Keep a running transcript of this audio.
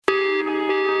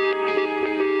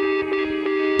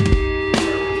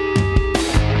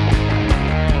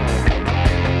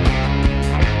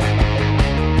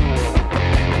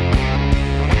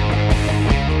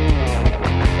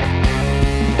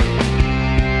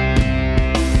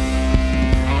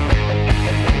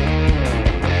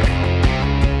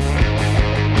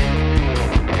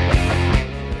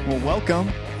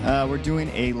welcome. We're doing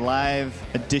a live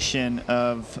edition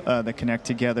of the Connect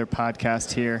Together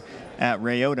podcast here at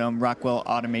Ray Odom, Rockwell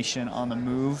Automation on the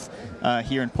Move,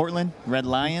 here in Portland, Red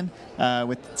Lion,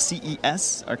 with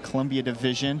CES, our Columbia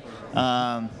division.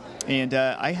 And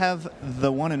I have the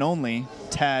one and only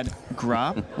Tad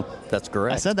Gropp. That's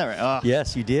correct. I said that right. Oh,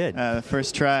 yes, you did.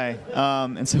 First try.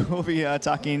 And so we'll be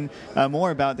talking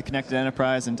more about the connected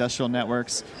enterprise, industrial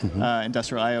networks,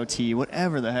 industrial IoT,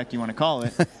 whatever the heck you want to call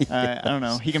it. Yes. I don't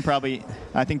know. He can probably,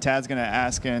 I think Tad's going to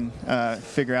ask and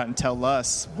figure out and tell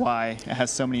us why it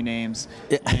has so many names.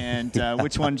 And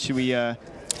which one should we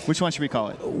call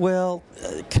it? Well,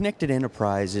 connected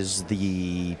enterprise is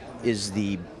the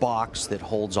box that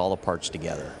holds all the parts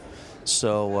together.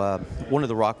 So one of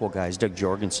the Rockwell guys, Doug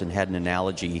Jorgensen, had an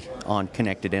analogy on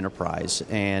connected enterprise,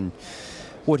 and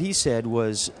what he said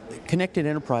was connected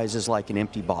enterprise is like an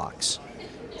empty box,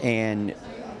 and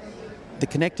the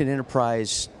connected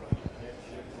enterprise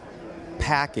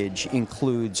package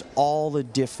includes all the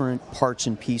different parts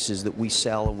and pieces that we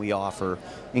sell and we offer,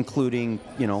 including,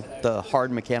 the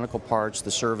hard mechanical parts, the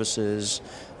services,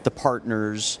 the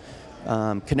partners.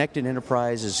 Connected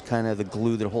enterprise is kind of the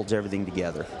glue that holds everything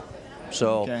together.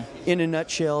 So, In a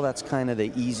nutshell, that's kind of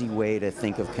the easy way to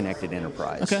think of connected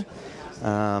enterprise. Okay.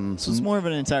 So it's more of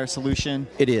an entire solution.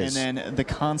 It is. And then the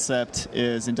concept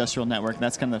is industrial network.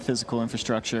 That's kind of the physical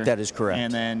infrastructure. That is correct.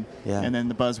 And then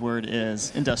the buzzword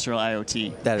is industrial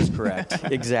IoT. That is correct.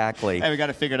 Exactly. Hey, we got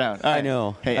to figure it out. All right. I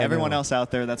know. Hey, everyone else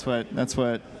out there, that's what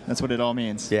it all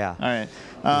means. Yeah. All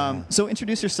right. So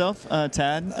introduce yourself,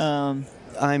 Tad.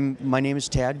 My name is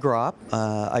Tad Gropp.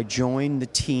 I joined the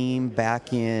team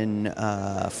back in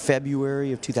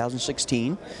February of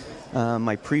 2016.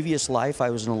 My previous life,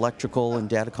 I was an electrical and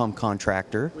datacom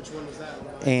contractor. Which one was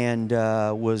that? And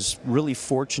was really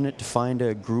fortunate to find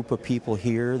a group of people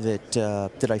here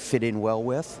that I fit in well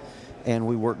with, and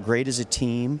we work great as a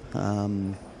team.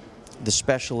 The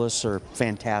specialists are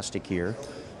fantastic here.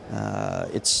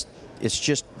 It's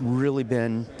just really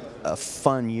been a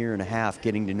fun year and a half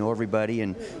getting to know everybody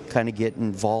and kind of get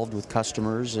involved with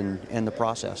customers and the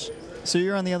process. So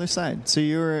you're on the other side. So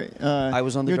I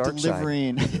was on the dark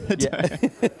delivering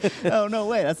side. Oh, no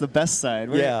way. That's the best side.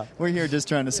 We're here just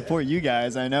trying to support you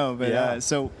guys, I know. But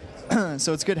so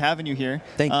it's good having you here.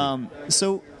 Thank you.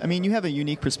 So, you have a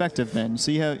unique perspective then.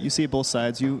 So you see both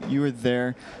sides. You were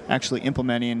there actually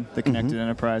implementing the connected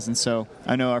enterprise. And so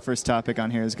I know our first topic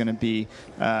on here is going to be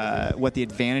what the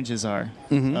advantages are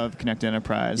of connected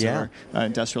enterprise or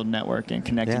industrial network and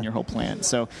connecting your whole plant.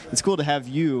 So it's cool to have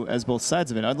you as both sides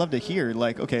of it. I'd love to hear,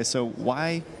 so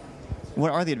what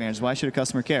are the advantages? Why should a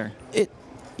customer care?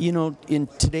 In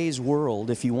today's world,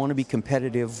 if you want to be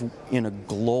competitive in a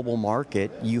global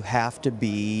market, your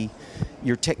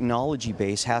technology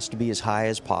base has to be as high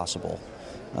as possible.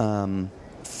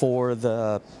 For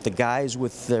the guys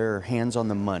with their hands on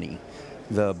the money,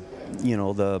 the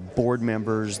board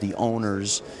members, the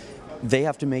owners, they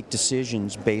have to make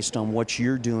decisions based on what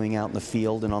you're doing out in the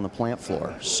field and on the plant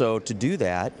floor. So to do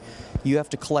that, you have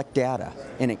to collect data,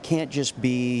 and it can't just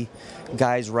be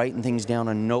guys writing things down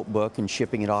on a notebook and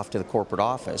shipping it off to the corporate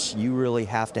office. You really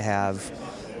have to have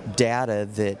data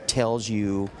that tells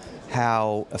you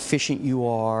how efficient you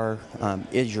are,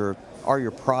 are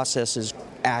your processes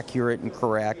accurate and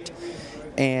correct,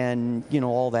 and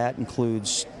all that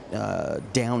includes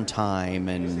downtime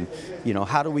and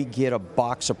how do we get a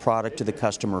box of product to the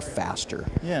customer faster.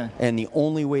 And the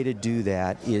only way to do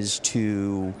that is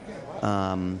to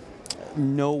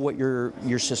know what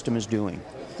your system is doing.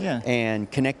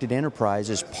 And connected enterprise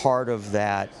is part of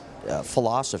that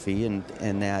philosophy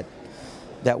and that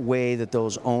way that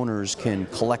those owners can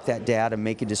collect that data,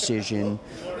 make a decision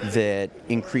that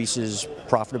increases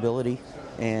profitability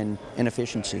and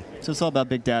efficiency. So it's all about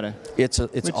big data. It's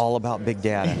all about big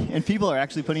data. And people are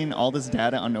actually putting all this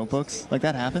data on notebooks? Like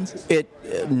that happens?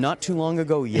 Not too long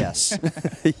ago, yes.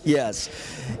 Yes.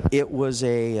 It was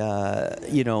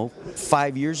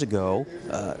 5 years ago,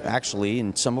 actually,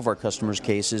 in some of our customers'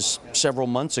 cases, several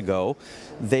months ago,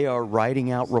 they are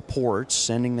writing out reports,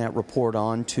 sending that report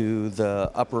on to the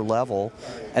upper level,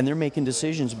 and they're making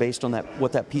decisions based on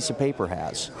what that piece of paper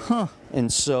has.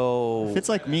 And so if it's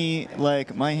like me,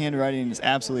 my handwriting is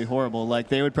absolutely horrible.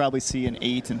 They would probably see an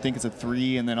 8 and think it's a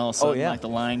 3, and then all of a sudden the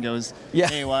line goes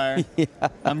haywire.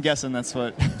 I'm guessing that's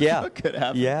what could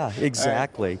happen. Yeah,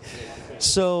 exactly. Right.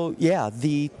 So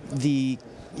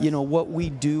what we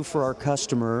do for our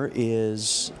customer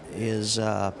is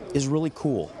really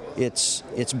cool.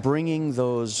 It's bringing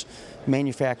those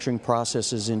manufacturing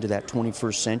processes into that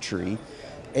 21st century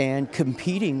and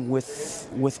competing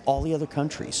with all the other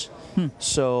countries.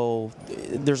 So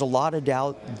there's a lot of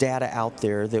data out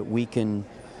there that we can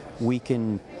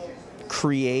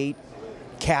create,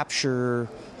 capture,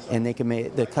 and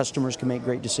the customers can make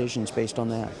great decisions based on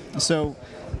that. So,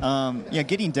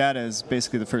 getting data is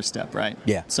basically the first step, right?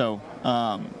 Yeah. So,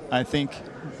 I think,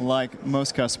 like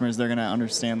most customers, they're going to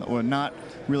understand or not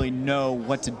really know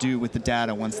what to do with the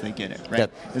data once they get it, right?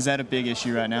 Is that a big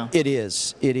issue right now? It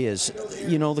is.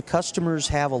 The customers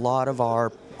have a lot of our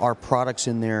products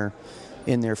in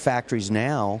their factories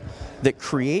now that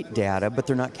create data, but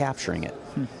they're not capturing it.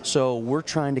 So we're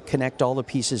trying to connect all the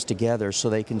pieces together so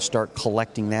they can start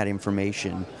collecting that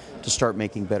information to start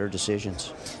making better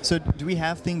decisions. So do we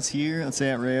have things here, let's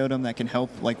say at Rayodem, that can help,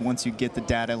 like once you get the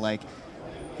data, like,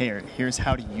 hey, here's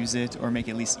how to use it, or make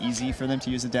it at least easy for them to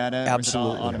use the data? Absolutely.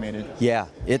 Or is it all automated? Yeah,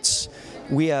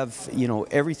 we have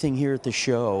everything here at the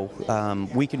show.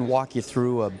 We can walk you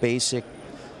through a basic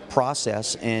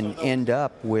process and end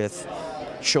up with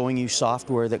showing you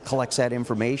software that collects that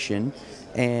information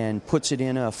and puts it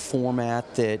in a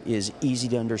format that is easy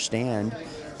to understand,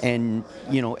 and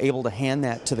able to hand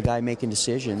that to the guy making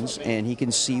decisions, and he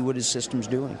can see what his system's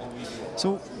doing.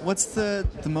 So what's the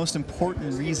most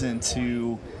important reason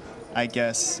to, I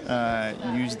guess,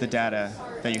 use the data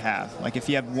that you have? Like if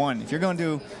you're going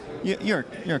to, you're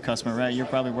a customer, right? You're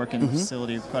probably working in the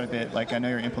facility quite a bit. Like I know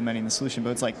you're implementing the solution,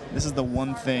 but it's like this is the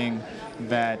one thing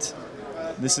that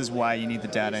this is why you need the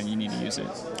data and you need to use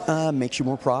it. Makes you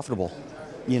more profitable.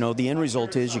 The end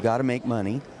result is you got to make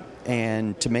money,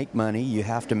 and to make money you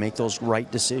have to make those right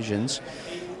decisions.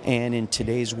 And in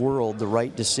today's world, the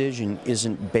right decision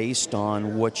isn't based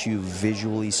on what you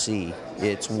visually see.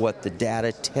 It's what the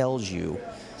data tells you.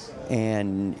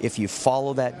 And if you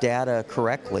follow that data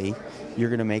correctly, you're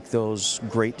going to make those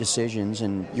great decisions,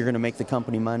 and you're going to make the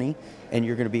company money, and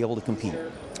you're going to be able to compete.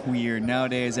 Weird.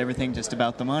 Nowadays, everything just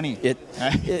about the money.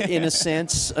 In a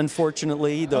sense,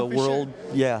 unfortunately, the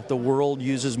world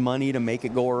uses money to make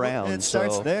it go around. Well, it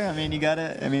starts there. I mean,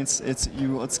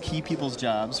 let's keep people's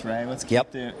jobs, right? Let's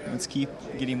keep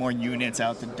getting more units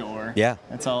out the door. Yeah.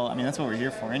 That's all. I mean, that's what we're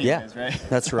here for, anyways, right?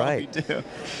 That's right. That's what we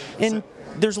do. And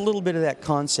there's a little bit of that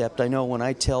concept. I know when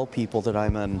I tell people that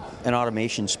I'm an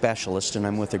automation specialist and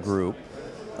I'm with a group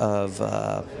of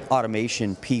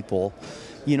automation people,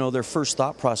 their first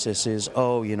thought process is,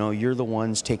 you're the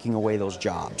ones taking away those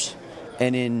jobs.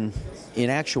 And in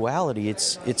actuality,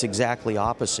 it's exactly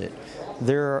opposite.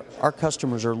 Our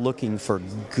customers are looking for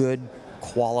good,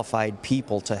 qualified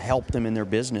people to help them in their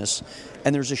business,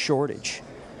 and there's a shortage.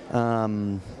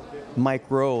 Mike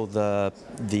Rowe,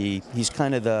 he's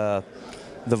kind of the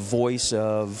voice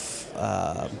of...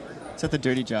 Is that the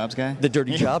Dirty Jobs guy? The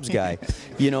Dirty Jobs guy.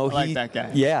 I like that guy.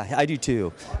 Yeah, I do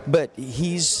too. But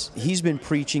he's been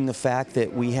preaching the fact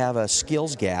that we have a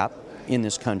skills gap in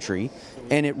this country,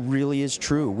 and it really is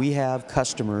true. We have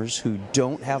customers who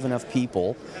don't have enough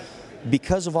people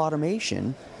because of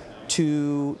automation.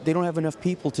 They don't have enough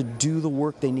people to do the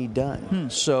work they need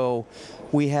done. So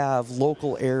we have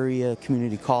local area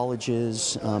community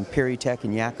colleges, Perry Tech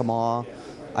in Yakima.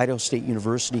 Idaho State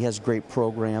University has a great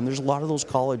program. There's a lot of those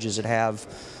colleges that have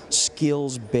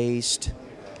skills-based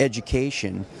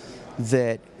education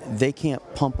that they can't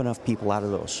pump enough people out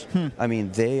of those. I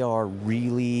mean,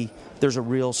 there's a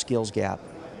real skills gap.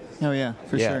 Oh yeah,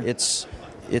 for sure.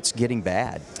 It's getting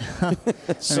bad.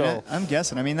 So I'm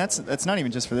guessing. I mean, that's not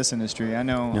even just for this industry. I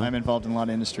know I'm involved in a lot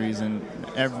of industries, and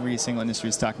every single industry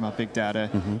is talking about big data,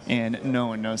 and no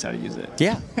one knows how to use it.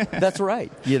 Yeah, that's right.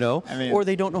 Or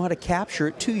they don't know how to capture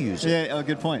it to use it. Yeah,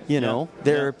 good point.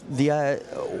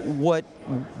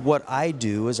 What I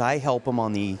do is I help them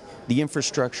on the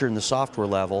infrastructure and the software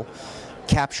level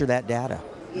capture that data.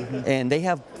 And they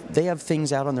have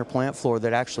things out on their plant floor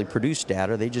that actually produce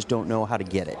data. They just don't know how to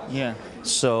get it. Yeah.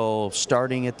 So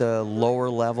starting at the lower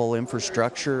level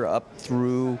infrastructure up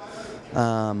through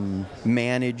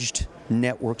managed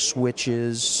network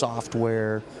switches,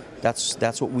 software.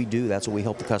 That's what we do. That's what we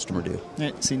help the customer do.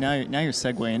 Yeah, see, now you're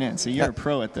segueing in. So you're a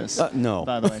pro at this. No.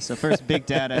 By the way. So first, big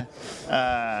data,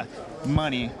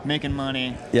 making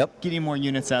money. Yep. Getting more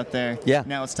units out there. Yeah.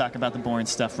 Now let's talk about the boring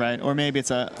stuff, right? Or maybe it's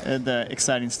the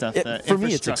exciting stuff. For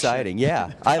me, it's exciting.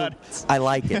 Yeah. I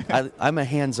like it. I'm a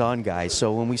hands-on guy.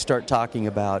 So when we start talking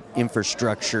about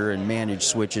infrastructure and managed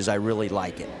switches, I really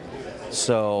like it.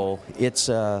 So it's...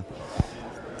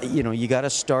 you got to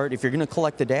start, if you're going to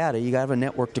collect the data, you got to have a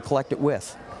network to collect it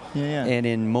with. Yeah. And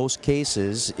in most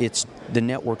cases, the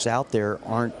networks out there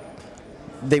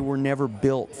they were never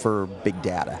built for big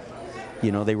data.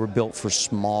 They were built for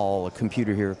small, a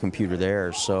computer here, a computer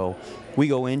there. So we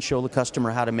go in, show the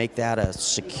customer how to make that a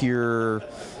secure,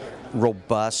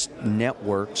 robust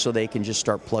network so they can just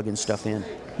start plugging stuff in.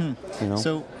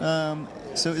 So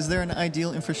is there an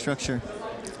ideal infrastructure?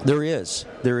 There is.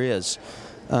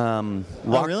 Oh,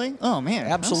 really? Oh, man.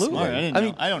 Absolutely.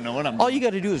 I don't know what I'm doing. All you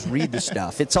got to do is read the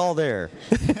stuff. It's all there.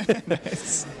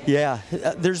 Nice. Yeah.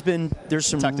 There's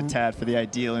some... Talk to Tad for the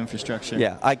ideal infrastructure.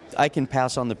 Yeah. I can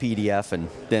pass on the PDF, and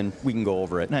then we can go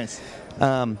over it. Nice.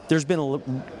 There's been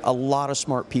a lot of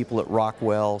smart people at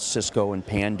Rockwell, Cisco, and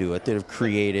Panduit that have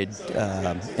created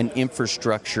an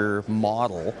infrastructure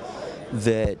model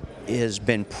that has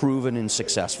been proven and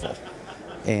successful.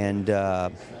 And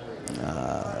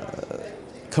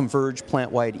Converged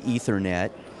Plant-Wide Ethernet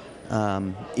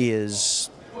is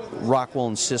Rockwell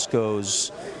and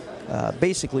Cisco's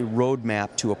basically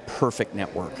roadmap to a perfect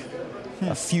network.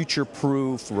 A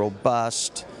future-proof,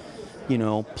 robust,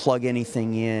 plug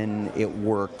anything in, it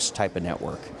works type of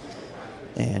network.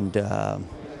 And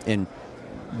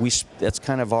that's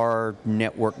kind of our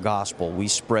network gospel. We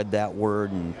spread that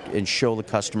word and show the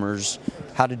customers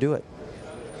how to do it.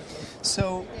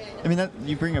 So,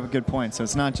 you bring up a good point. So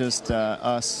it's not just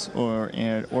us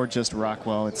or just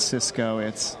Rockwell. It's Cisco.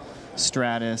 It's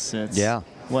Stratus. It's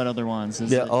what other ones? Do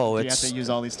you have to use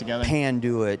all these together?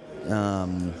 Panduit,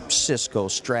 Cisco,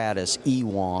 Stratus,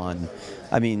 E1.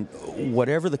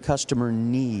 Whatever the customer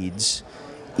needs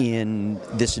in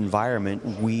this environment,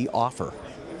 we offer.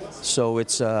 So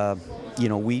it's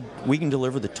we can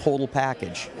deliver the total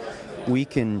package. We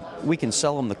can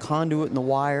sell them the conduit and the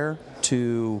wire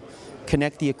to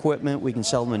connect the equipment. We can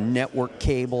sell them the network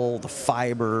cable, the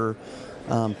fiber,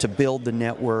 to build the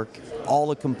network, all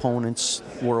the components.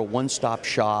 We're a one-stop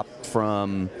shop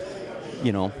from,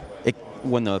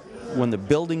 when the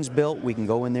building's built, we can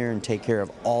go in there and take care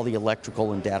of all the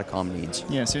electrical and datacom needs.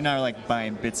 Yeah, so you're not like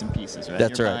buying bits and pieces, right?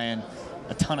 That's you're right. Buying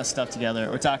a ton of stuff together.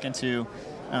 We're talking to,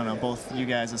 both you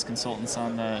guys as consultants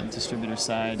on the distributor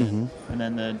side, and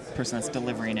then the person that's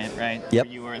delivering it, right? Yep. Or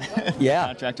you were the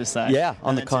contractor side. Yeah,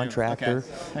 on the contractor.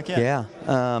 Okay. Yeah.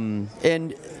 And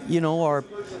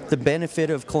the benefit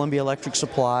of Columbia Electric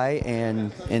Supply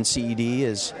and CED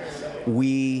is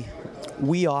we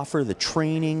offer the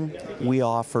training, we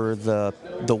offer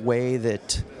the way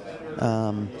that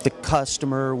the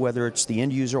customer, whether it's the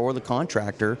end user or the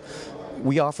contractor,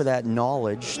 we offer that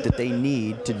knowledge that they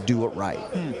need to do it right.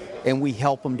 And we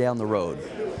help them down the road.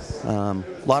 A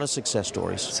lot of success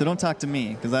stories. So don't talk to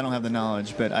me, because I don't have the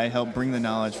knowledge, but I help bring the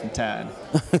knowledge from Tad,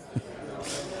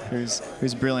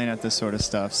 who's brilliant at this sort of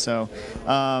stuff. So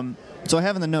I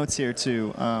have in the notes here,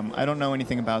 too, I don't know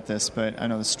anything about this, but I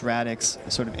know the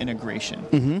Stratix sort of integration.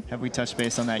 Mm-hmm. Have we touched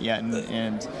base on that yet,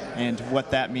 and what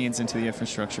that means into the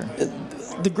infrastructure?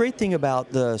 The great thing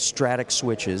about the Stratix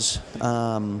switches,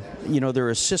 they're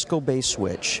a Cisco-based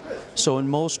switch. So in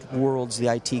most worlds, the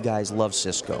IT guys love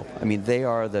Cisco. They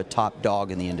are the top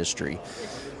dog in the industry.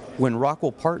 When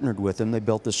Rockwell partnered with them, they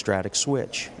built the Stratix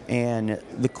switch. And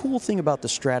the cool thing about the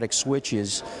Stratix switch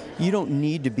is you don't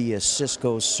need to be a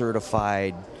Cisco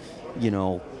certified,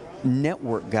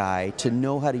 network guy to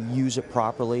know how to use it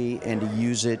properly and to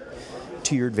use it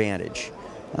to your advantage.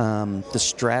 The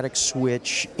Stratix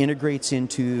switch integrates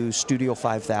into Studio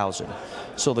 5000.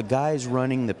 So the guys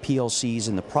running the PLCs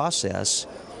in the process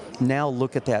now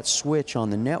look at that switch on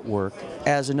the network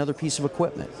as another piece of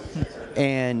equipment.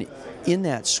 And in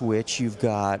that switch, you've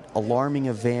got alarming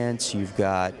events, you've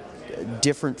got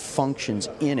different functions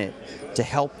in it to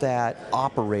help that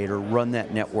operator run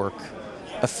that network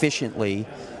efficiently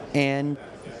and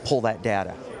pull that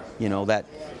data.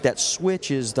 That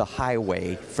switch is the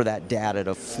highway for that data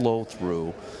to flow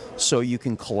through so you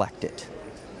can collect it.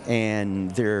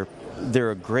 And they're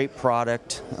a great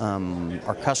product.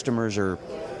 Our customers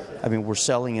we're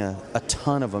selling a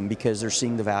ton of them because they're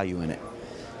seeing the value in it.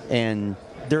 And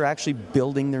they're actually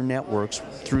building their networks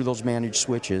through those managed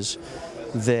switches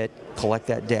that collect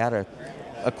that data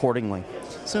accordingly.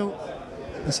 So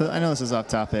I know this is off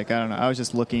topic. I don't know. I was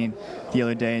just looking the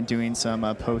other day and doing some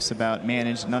posts about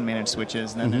managed and unmanaged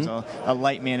switches, and then there's a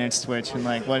light managed switch, and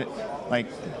I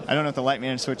don't know if the light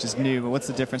managed switch is new, but what's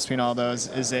the difference between all those?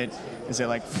 Is it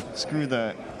like screw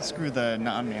the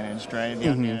non-managed, right? The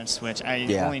unmanaged switch. I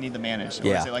only need the managed.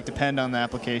 Or is it depend on the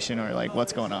application, or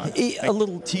what's going on? A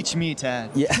little. Teach me,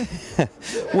 Tad. Yeah.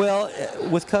 Well,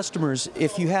 with customers,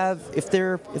 if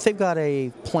they've got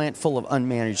a plant full of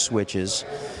unmanaged switches,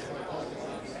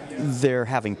 they're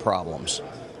having problems.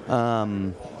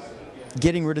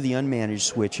 Getting rid of the unmanaged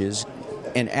switches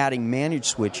and adding managed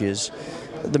switches,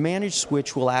 the managed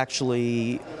switch will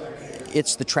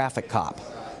it's the traffic cop.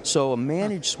 So a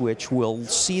managed switch will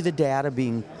see the data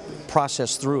being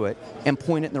processed through it and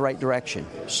point it in the right direction.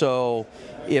 So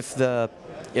if the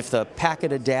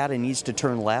packet of data needs to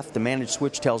turn left, the managed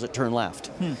switch tells it turn left.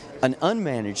 An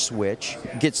unmanaged switch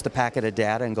gets the packet of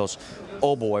data and goes,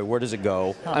 oh boy, where does it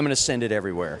go? I'm going to send it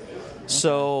everywhere.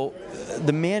 So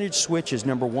the managed switches,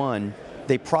 number one,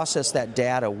 they process that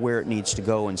data where it needs to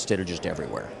go instead of just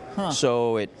everywhere.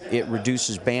 So it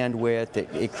reduces bandwidth,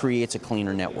 it creates a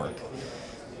cleaner network.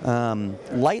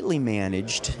 Lightly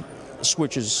managed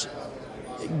switches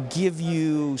give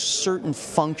you certain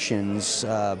functions.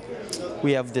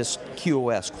 We have this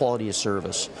QoS, quality of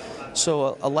service.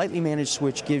 So a lightly managed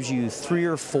switch gives you 3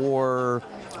 or 4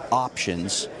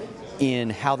 options in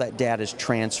how that data is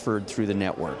transferred through the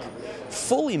network.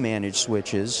 Fully managed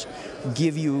switches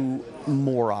give you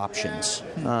more options.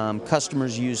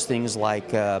 Customers use things like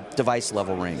device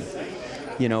level ring.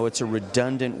 It's a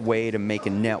redundant way to make a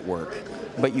network,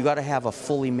 but you got to have a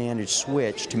fully managed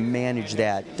switch to manage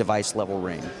that device level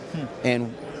ring.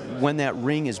 And when that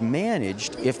ring is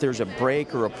managed, if there's a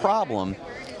break or a problem,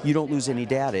 you don't lose any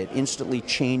data. It instantly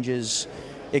changes.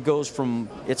 It goes from,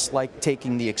 it's like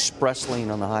taking the express lane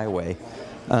on the highway.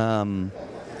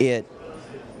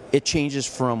 It changes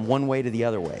from one way to the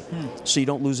other way. So you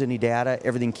don't lose any data.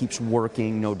 Everything keeps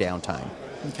working, no downtime.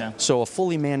 Okay. So a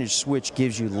fully managed switch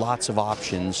gives you lots of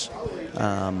options.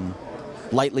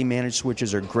 Lightly managed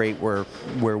switches are great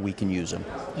where we can use them.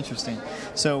 Interesting.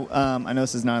 So I know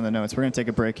this is not in the notes. We're going to take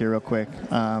a break here real quick,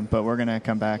 but we're going to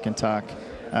come back and talk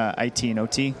IT and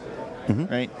OT,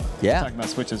 right? Yeah. We're talking about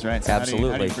switches, right? So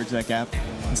Absolutely. How do you bridge that gap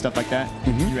and stuff like that?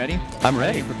 You ready? I'm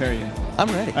ready. Prepare you. I'm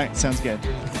ready. All right, sounds good.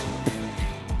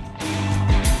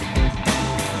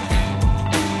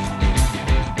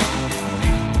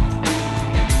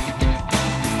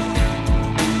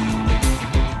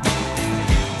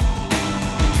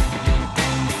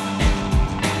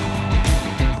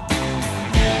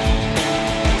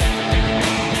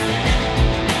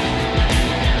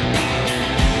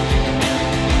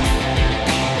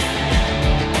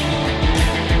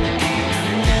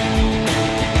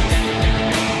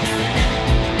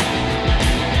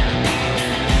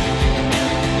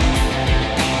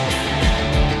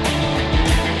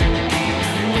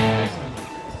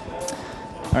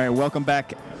 All right, welcome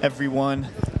back, everyone.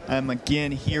 I'm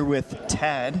again here with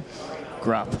Tad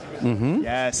Gropp.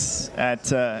 Yes,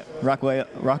 at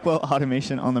Rockwell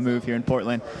Automation on the Move here in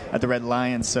Portland at the Red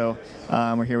Lion. So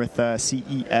we're here with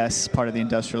CES, part of the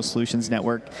Industrial Solutions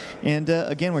Network. And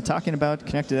again, we're talking about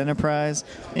connected enterprise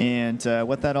and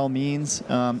what that all means,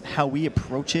 how we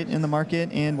approach it in the market,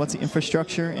 and what's the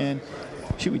infrastructure. And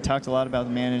we talked a lot about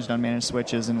the managed, unmanaged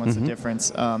switches and what's the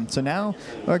difference. So now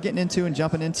we're getting into and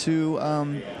jumping into,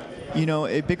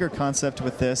 a bigger concept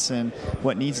with this and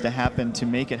what needs to happen to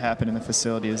make it happen in the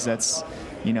facility is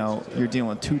you're dealing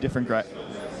with two different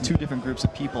groups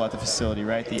of people at the facility,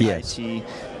 right? The Yes. IT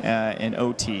and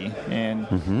OT. And,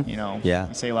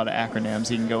 we say a lot of acronyms.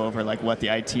 You can go over like what the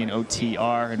IT and OT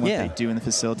are and what they do in the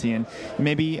facility and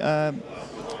maybe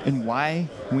and why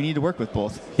we need to work with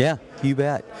both. Yeah, you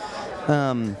bet.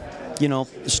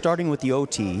 Starting with the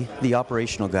OT, the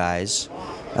operational guys,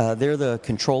 they're the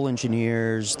control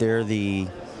engineers. They're the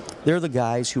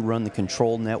guys who run the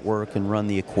control network and run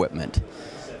the equipment.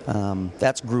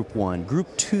 That's group one. Group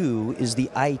two is the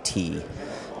IT.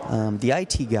 The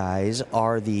IT guys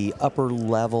are the upper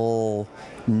level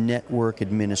network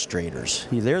administrators.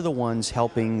 They're the ones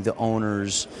helping the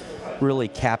owners really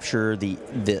capture the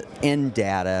end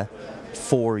data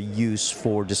for use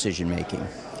for decision making.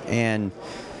 And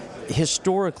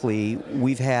historically,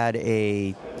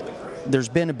 there's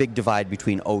been a big divide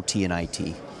between OT and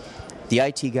IT. The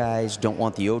IT guys don't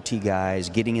want the OT guys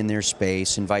getting in their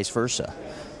space and vice versa.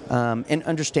 And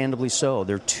understandably so.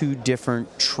 They're two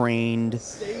different trained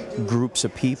groups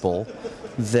of people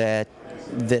that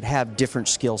have different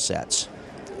skill sets.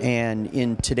 And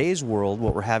in today's world,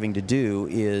 what we're having to do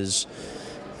is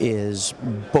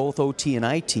both OT and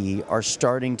IT are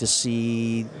starting to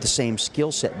see the same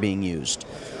skill set being used.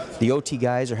 The OT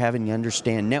guys are having to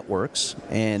understand networks,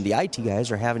 and the IT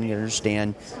guys are having to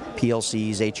understand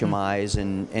PLCs, HMIs,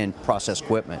 and process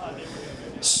equipment.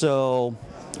 So...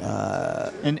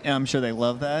 and I'm sure they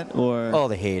love that, or... Oh,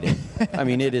 they hate it. I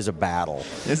mean, it is a battle.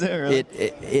 Is it really?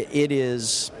 It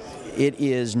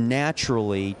is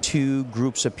naturally two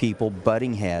groups of people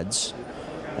butting heads,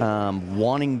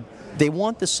 they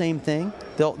want the same thing.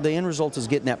 The end result is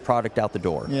getting that product out the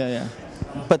door. Yeah.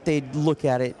 But they look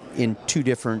at it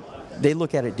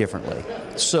differently.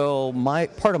 So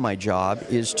part of my job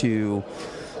is to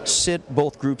sit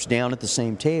both groups down at the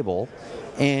same table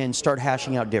and start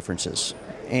hashing out differences.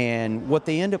 And what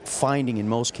they end up finding in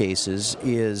most cases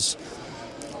is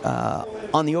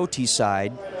on the OT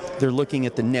side, they're looking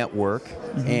at the network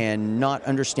and not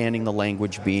understanding the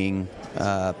language being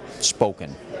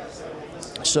spoken.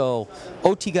 So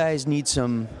OT guys need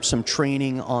some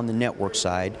training on the network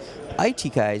side.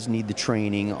 IT guys need the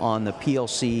training on the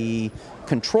PLC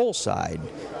control side.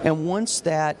 And once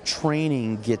that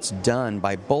training gets done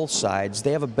by both sides,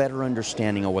 they have a better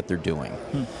understanding of what they're doing.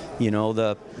 You know,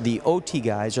 the OT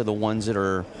guys are the ones that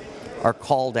are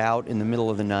called out in the middle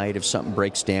of the night if something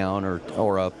breaks down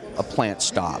or a plant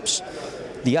stops.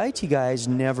 The IT guys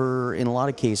never, in a lot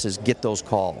of cases, get those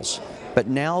calls. But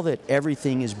now that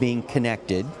everything is being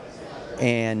connected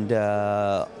and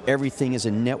everything is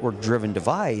a network-driven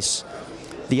device,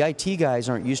 the IT guys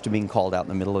aren't used to being called out in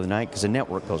the middle of the night because the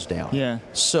network goes down. Yeah.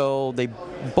 So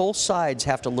both sides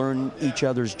have to learn each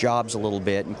other's jobs a little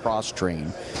bit and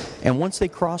cross-train. And once they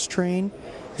cross-train,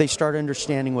 they start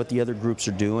understanding what the other groups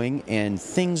are doing, and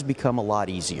things become a lot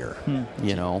easier.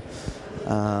 You know.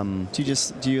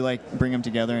 Do you like bring them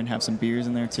together and have some beers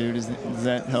in there too? Does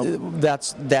that help?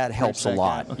 That helps a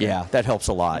lot. Okay. Yeah, that helps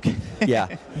a lot.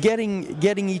 Yeah,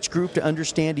 getting each group to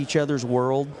understand each other's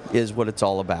world is what it's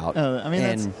all about. I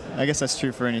mean, I guess that's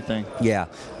true for anything. Yeah,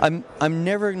 I'm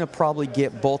never going to probably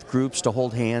get both groups to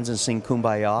hold hands and sing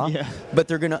Kumbaya. Yeah. But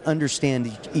they're going to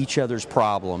understand each other's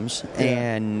problems,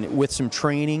 and with some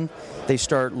training, they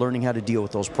start learning how to deal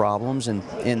with those problems,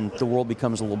 and the world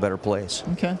becomes a little better place.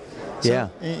 Okay. So, yeah,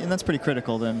 and that's pretty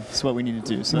critical. Then it's what we need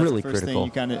to do. So that's really the first critical.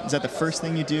 Thing is that the first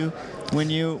thing you do when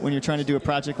you're trying to do a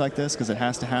project like this because it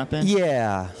has to happen?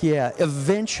 Yeah.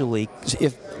 Eventually,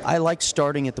 if I like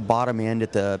starting at the bottom end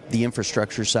at the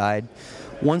infrastructure side.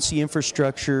 Once the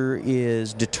infrastructure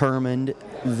is determined,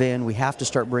 then we have to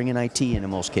start bringing IT in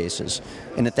most cases.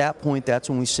 And at that point, that's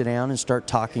when we sit down and start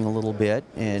talking a little bit.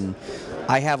 And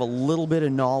I have a little bit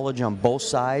of knowledge on both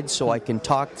sides, so I can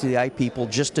talk to the IT people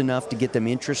just enough to get them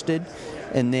interested.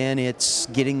 And then it's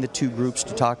getting the two groups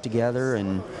to talk together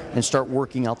and start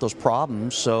working out those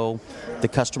problems so the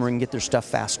customer can get their stuff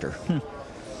faster.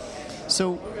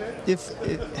 So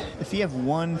if you have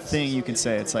one thing you can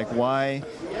say, it's like, why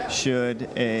should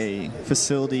a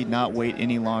facility not wait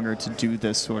any longer to do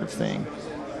this sort of thing?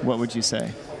 What would you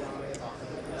say?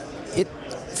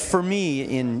 For me,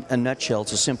 in a nutshell,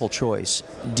 it's a simple choice.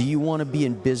 Do you want to be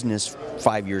in business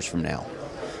 5 years from now?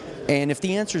 And if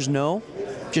the answer is no,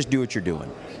 just do what you're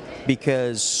doing.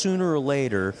 Because sooner or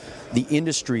later, the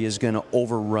industry is going to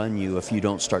overrun you if you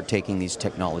don't start taking these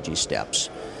technology steps.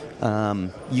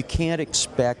 You can't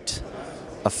expect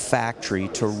a factory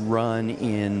to run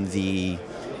in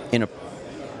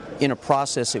a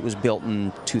process that was built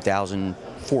in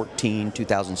 2014,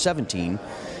 2017,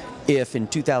 if in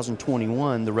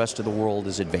 2021 the rest of the world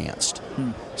is advanced.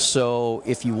 So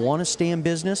if you want to stay in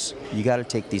business, you got to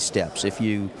take these steps. If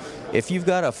you've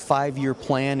got a 5-year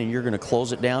plan and you're going to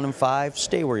close it down in 5,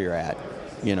 stay where you're at.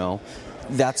 You know.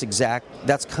 That's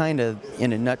kind of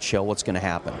in a nutshell what's going to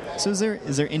happen. So is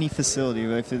there any facility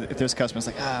if there's customers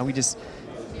like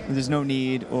there's no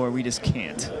need or we just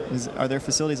can't? Are there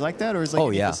facilities like that, or is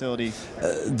any facility?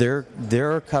 There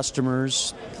are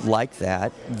customers like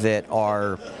that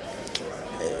are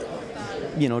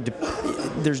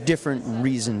there's different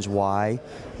reasons why,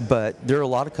 but there are a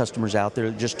lot of customers out there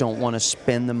that just don't want to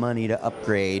spend the money to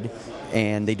upgrade,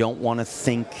 and they don't want to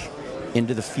think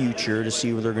into the future to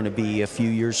see where they're going to be a few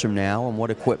years from now and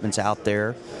what equipment's out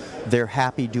there. They're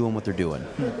happy doing what they're doing.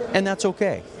 And that's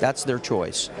okay. That's their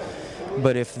choice.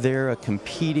 But if they're a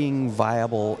competing,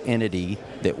 viable entity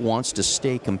that wants to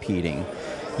stay competing,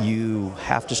 you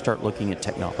have to start looking at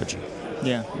technology.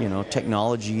 Yeah.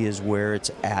 Technology is where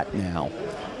it's at now.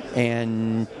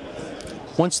 And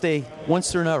once they're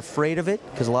not afraid of it,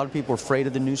 because a lot of people are afraid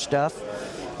of the new stuff,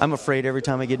 I'm afraid every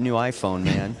time I get a new iPhone,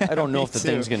 man. I don't know if the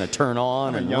thing's going to turn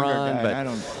on and run, but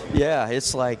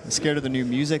it's like... I'm scared of the new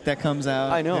music that comes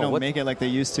out. I know. They don't make it like they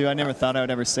used to. I never thought I would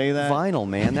ever say that. Vinyl,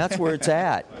 man, that's where it's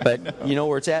at. But you know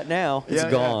where it's at now? It's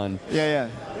gone. Yeah.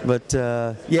 But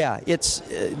it's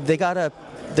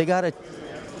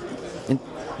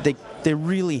they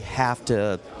really have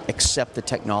to accept the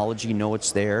technology, know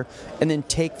it's there, and then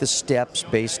take the steps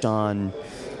based on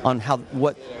how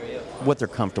what they're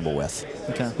comfortable with.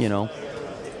 Okay.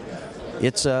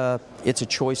 It's a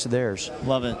choice of theirs.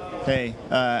 Love it. Hey,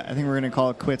 I think we're going to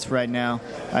call it quits right now.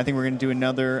 I think we're going to do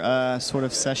another sort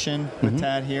of session with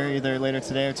Tad here, either later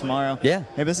today or tomorrow. Yeah.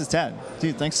 Hey, this is Tad.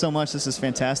 Dude, thanks so much. This is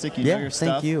fantastic. You know your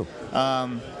stuff. Thank you.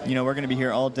 We're going to be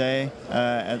here all day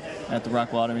at the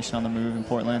Rockwell Automation on the Move in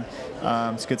Portland.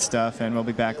 It's good stuff, and we'll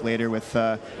be back later with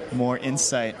more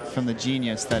insight from the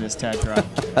genius that is Tad Groff.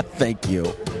 Thank you.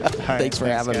 All right, Thanks for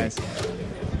having me. guys.